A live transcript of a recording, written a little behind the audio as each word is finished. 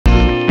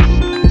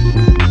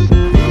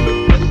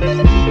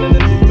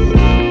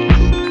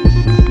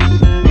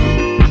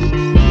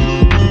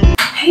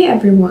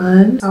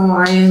everyone. So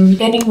I am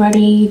getting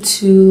ready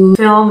to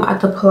film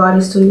at the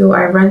Pilates studio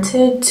I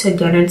rented to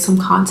get in some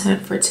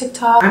content for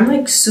TikTok. I'm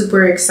like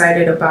super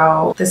excited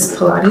about this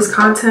Pilates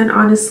content,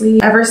 honestly.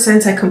 Ever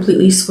since I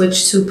completely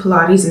switched to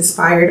Pilates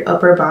inspired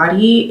upper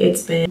body,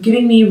 it's been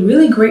giving me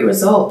really great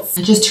results.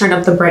 I just turned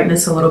up the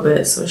brightness a little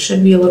bit, so it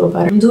should be a little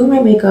better. I'm doing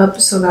my makeup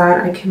so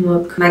that I can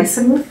look nice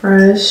and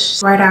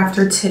refreshed. Right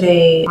after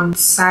today, on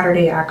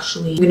Saturday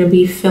actually, I'm gonna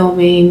be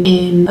filming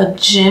in a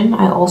gym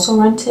I also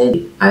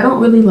rented. I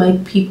don't really like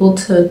people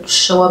to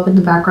show up in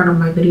the background of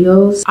my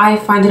videos. I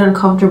find it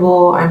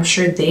uncomfortable. I'm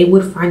sure they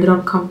would find it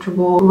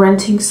uncomfortable.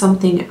 Renting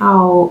something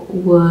out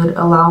would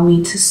allow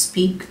me to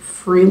speak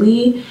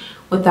freely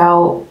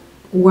without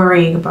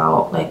worrying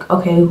about like,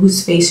 okay,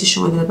 whose face is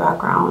showing in the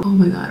background. Oh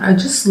my god, I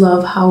just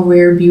love how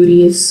Rare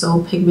Beauty is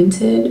so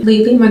pigmented.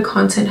 Lately my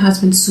content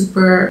has been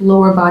super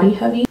lower body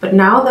heavy, but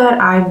now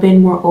that I've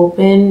been more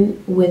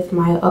open with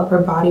my upper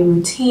body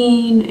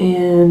routine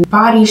and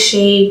body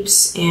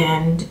shapes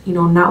and, you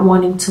know, not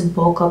wanting to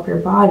bulk up your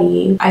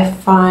body, I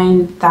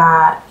find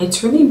that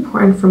it's really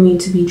important for me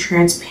to be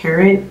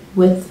transparent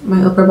with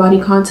my upper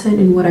body content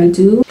and what I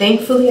do.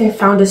 Thankfully, I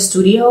found a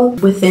studio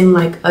within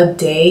like a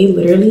day,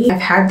 literally. I've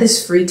had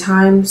this free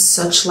time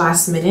such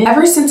last minute.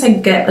 Ever since I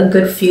get a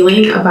good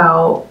feeling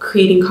about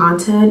creating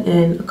content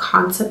and a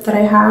concept that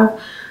I have,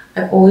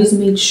 I've always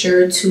made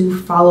sure to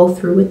follow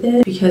through with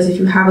it, because if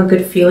you have a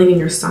good feeling in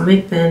your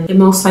stomach, then it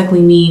most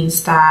likely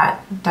means that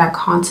that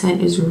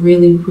content is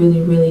really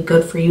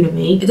good for you to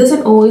make. It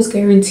doesn't always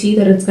guarantee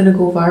that it's gonna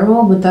go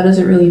viral, but that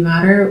doesn't really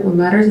matter. What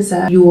matters is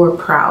that you're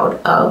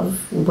proud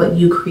of what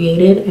you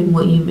created and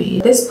what you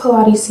made. This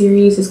Pilates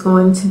series is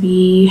going to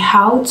be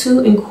how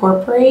to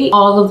incorporate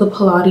all of the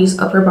Pilates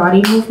upper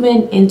body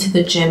movement into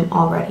the gym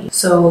already.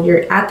 So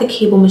you're at the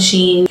cable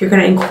machine, you're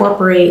gonna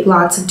incorporate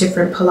lots of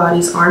different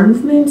Pilates arm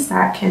movements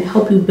that can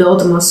help you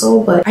build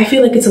muscle, but I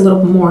feel like it's a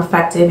little more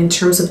effective in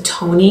terms of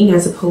toning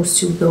as opposed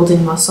to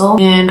building muscle.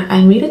 And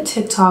I made a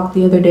TikTok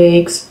the other day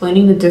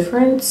explaining the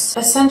difference.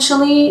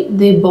 Essentially,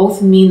 they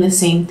both mean the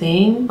same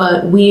thing,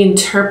 but we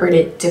interpret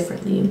it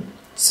differently.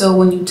 So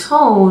when you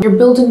tone, you're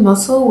building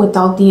muscle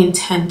without the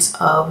intent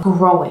of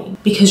growing,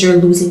 because you're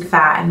losing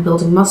fat and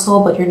building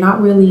muscle, but you're not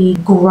really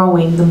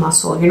growing the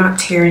muscle. You're not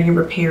tearing and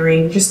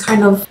repairing. You're just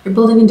kind of, you're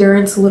building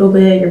endurance a little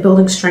bit, you're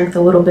building strength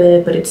a little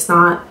bit, but it's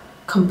not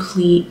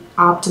complete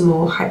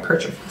optimal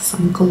hypertrophy.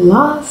 Some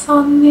gloss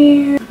on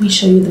there. Let me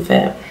show you the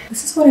fit.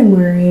 This is what I'm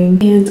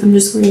wearing, and I'm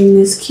just wearing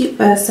this cute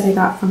vest that I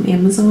got from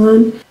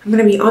Amazon. I'm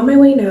gonna be on my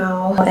way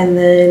now, and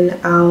then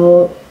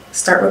I'll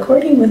start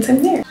recording once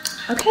I'm there.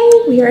 Okay,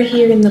 we are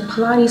here in the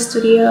Pilates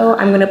studio.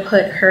 I'm gonna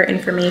put her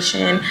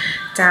information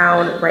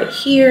down right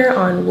here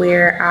on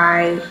where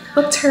I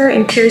booked her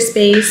in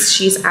Peerspace.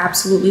 She's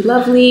absolutely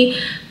lovely,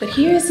 but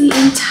here's the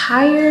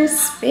entire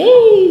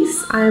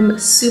space. I'm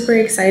super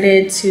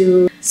excited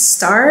to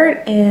start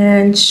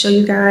and show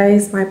you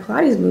guys my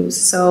Pilates moves.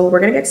 So we're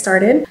gonna get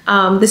started.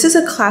 This is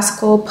a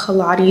classical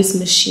Pilates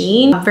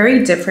machine,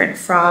 very different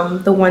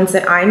from the ones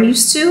that I'm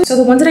used to. So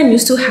the ones that I'm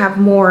used to have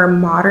more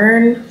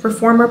modern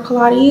reformer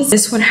Pilates.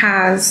 This one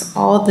has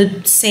all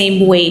the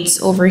same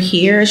weights over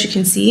here, as you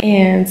can see,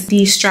 and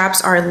the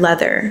straps are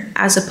leather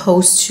as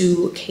opposed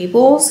to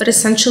cables, but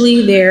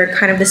essentially they're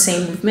kind of the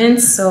same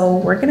movements. So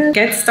we're gonna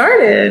get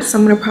started. So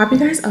I'm gonna prop you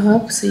guys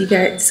up so you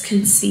guys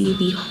can see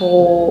the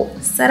whole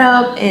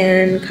setup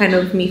and kind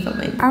of me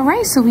filming. All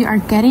right, so we are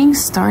getting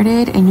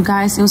started, and you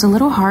guys, it was a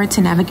little hard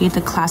to navigate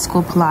the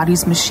classical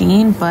Pilates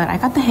machine, but I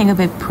got the hang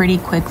of it pretty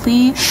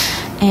quickly,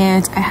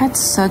 and I had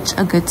such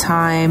a good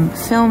time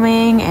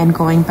filming and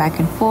going back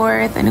and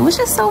forth, and it was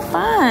just so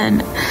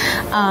fun.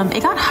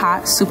 It got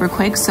hot super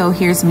quick, so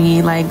here's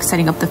me like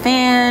setting up the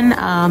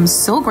fan.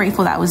 So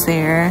grateful that was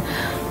there.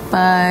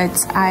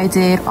 But I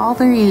did all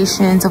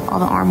variations of all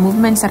the arm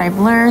movements that I've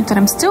learned, that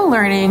I'm still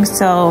learning,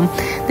 so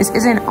this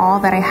isn't all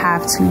that I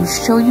have to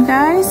show you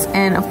guys.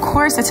 And of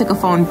course I took a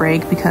phone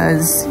break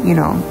because, you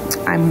know,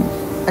 I'm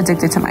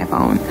addicted to my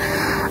phone.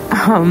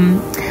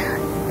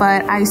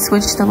 But I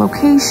switched the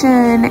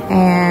location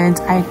and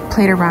I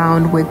played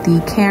around with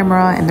the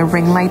camera and the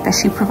ring light that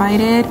she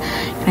provided,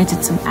 and I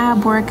did some ab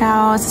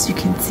workouts, as you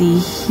can see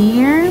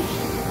here.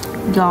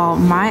 Y'all,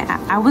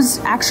 I was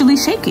actually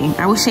shaking.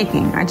 I was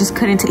shaking. I just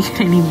couldn't take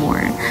it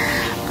anymore.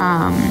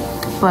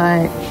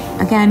 But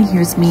again,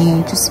 here's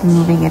me just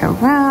moving it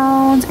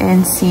around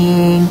and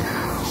seeing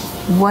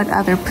what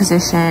other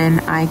position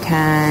I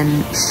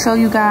can show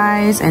you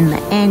guys and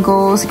the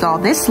angles. Y'all,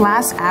 this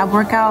last ab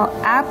workout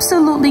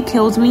absolutely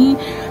killed me.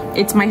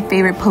 It's my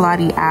favorite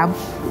Pilates ab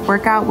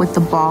workout with the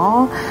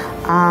ball.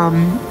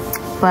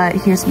 But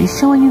here's me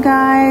showing you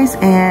guys,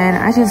 and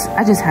I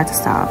just had to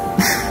stop.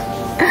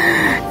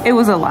 It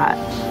was a lot,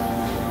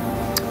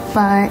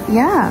 but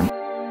yeah.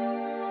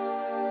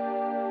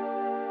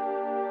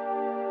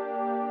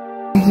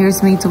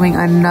 Here's me doing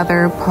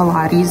another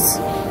Pilates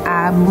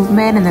ab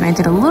movement, and then I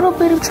did a little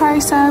bit of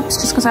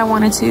triceps just because I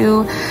wanted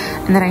to,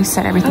 and then I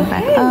set everything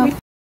back up.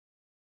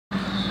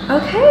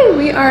 Okay,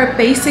 we are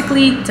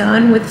basically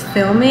done with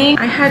filming.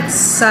 I had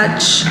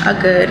such a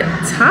good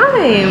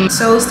time.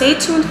 So stay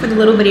tuned for the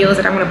little videos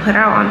that I'm gonna put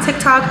out on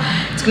TikTok.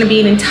 It's gonna be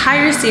an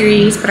entire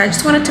series, but I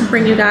just wanted to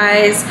bring you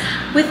guys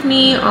with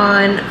me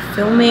on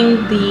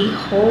filming the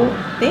whole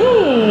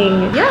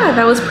thing. Yeah,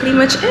 that was pretty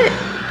much it.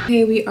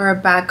 Okay, we are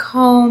back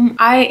home.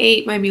 I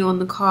ate my meal in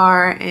the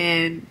car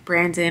and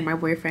Brandon, my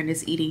boyfriend,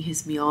 is eating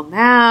his meal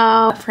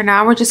now. For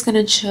now, we're just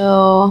gonna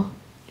chill,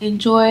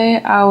 enjoy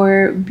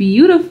our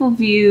beautiful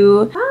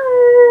view. Bye.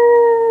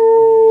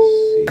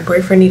 My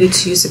boyfriend needed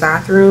to use the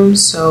bathroom,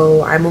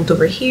 so I moved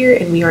over here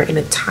and we are in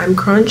a time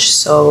crunch,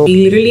 so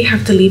we literally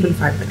have to leave in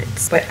 5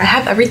 minutes. But I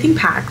have everything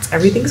packed,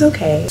 everything's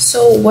okay.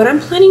 So what I'm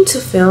planning to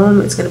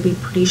film is gonna be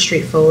pretty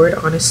straightforward,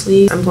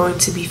 honestly. I'm going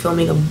to be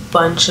filming a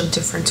bunch of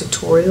different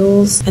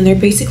tutorials, and they're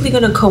basically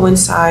gonna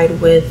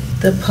coincide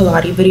with the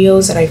Pilates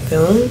videos that I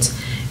filmed.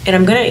 And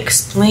I'm gonna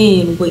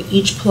explain what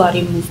each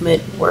Pilates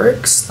movement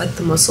works, like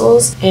the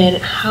muscles, and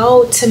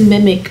how to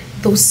mimic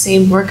those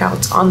same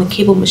workouts on the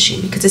cable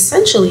machine, because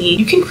essentially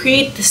you can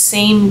create the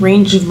same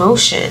range of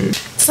motion.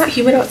 It's not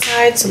humid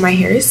outside, so my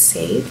hair is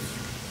safe.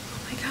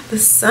 Oh my god, the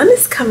sun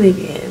is coming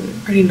in.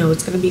 I already know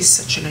it's gonna be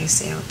such a nice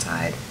day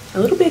outside. A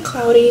little bit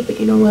cloudy, but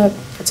you know what?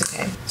 That's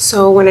okay.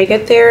 So when I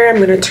get there,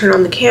 I'm gonna turn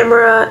on the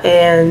camera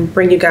and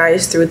bring you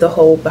guys through the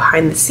whole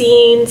behind the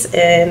scenes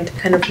and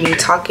kind of me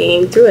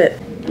talking through it.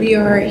 We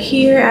are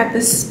here at the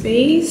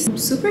space. I'm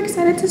super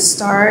excited to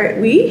start.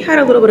 We had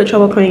a little bit of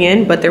trouble coming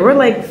in, but there were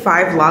like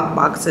 5 lock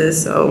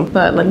boxes, so.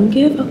 But let me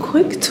give a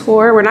quick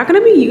tour. We're not gonna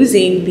be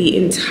using the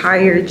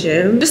entire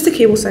gym, just the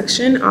cable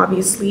section,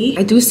 obviously.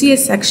 I do see a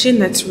section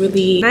that's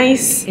really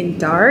nice and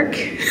dark,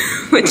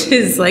 which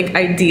is like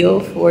ideal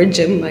for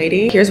gym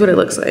lighting. Here's what it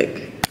looks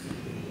like.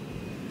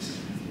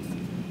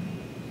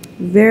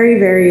 Very,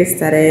 very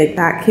aesthetic.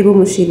 That cable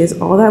machine is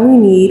all that we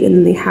need, and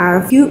then they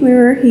have a cute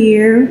mirror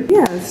here.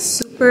 Yeah,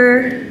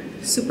 super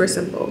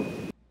simple.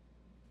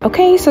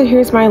 Okay, so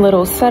here's my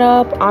little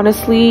setup.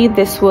 Honestly,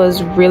 this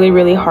was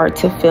really hard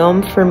to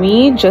film for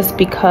me, just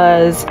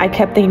because I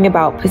kept thinking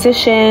about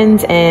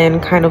positions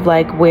and kind of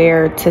like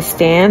where to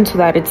stand so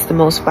that it's the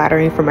most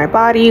flattering for my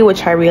body,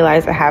 which I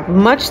realized I have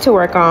much to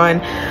work on.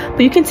 But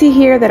you can see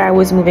here that I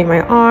was moving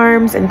my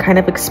arms and kind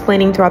of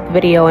explaining throughout the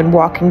video and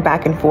walking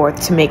back and forth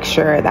to make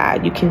sure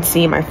that you can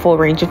see my full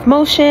range of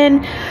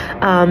motion.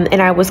 And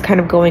I was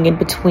kind of going in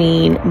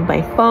between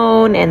my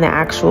phone and the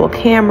actual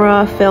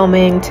camera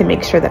filming to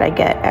make sure that I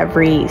get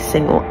every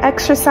single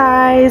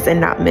exercise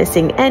and not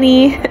missing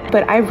any.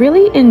 But I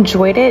really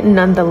enjoyed it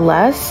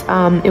nonetheless.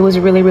 It was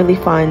really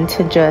fun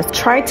to just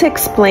try to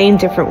explain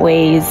different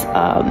ways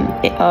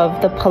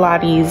of the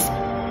Pilates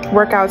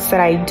workouts that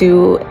I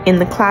do in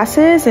the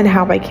classes and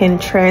how I can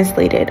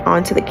translate it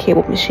onto the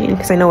cable machine,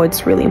 because I know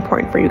it's really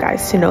important for you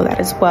guys to know that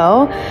as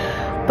well.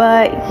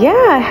 But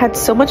yeah, I had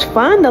so much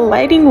fun. The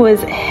lighting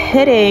was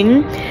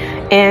hitting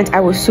and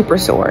I was super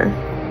sore.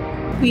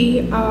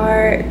 We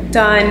are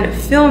done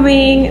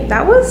filming.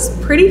 That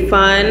was pretty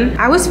fun.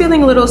 I was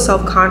feeling a little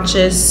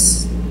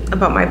self-conscious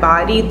about my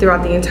body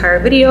throughout the entire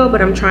video,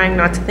 but I'm trying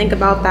not to think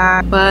about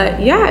that.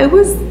 But yeah, it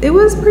was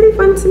pretty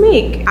fun to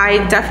make.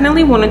 I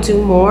definitely want to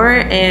do more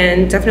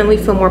and definitely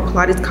film more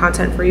Pilates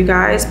content for you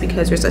guys,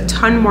 because there's a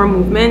ton more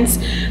movements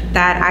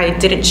that I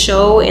didn't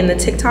show in the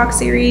TikTok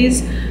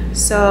series.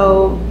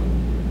 So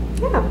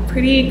yeah,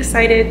 pretty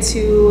excited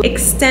to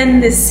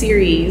extend this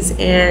series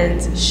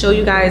and show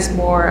you guys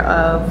more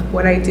of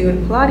what I do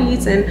in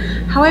Pilates and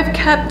how I've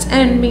kept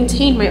and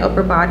maintained my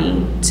upper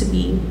body to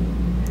be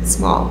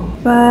small.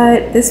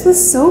 But this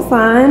was so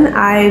fun.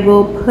 I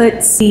will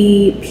put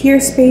the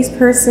Peerspace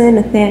person,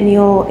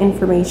 Nathaniel,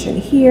 information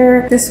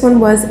here. This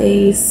one was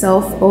a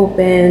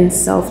self-open,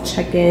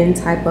 self-check-in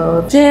type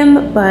of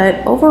gym,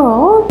 but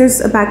overall, there's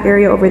a back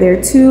area over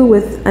there too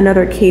with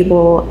another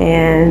cable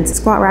and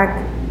squat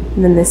rack.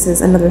 And then this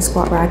is another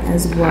squat rack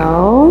as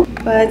well.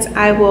 But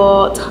I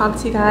will talk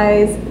to you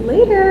guys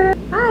later.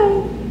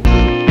 Bye.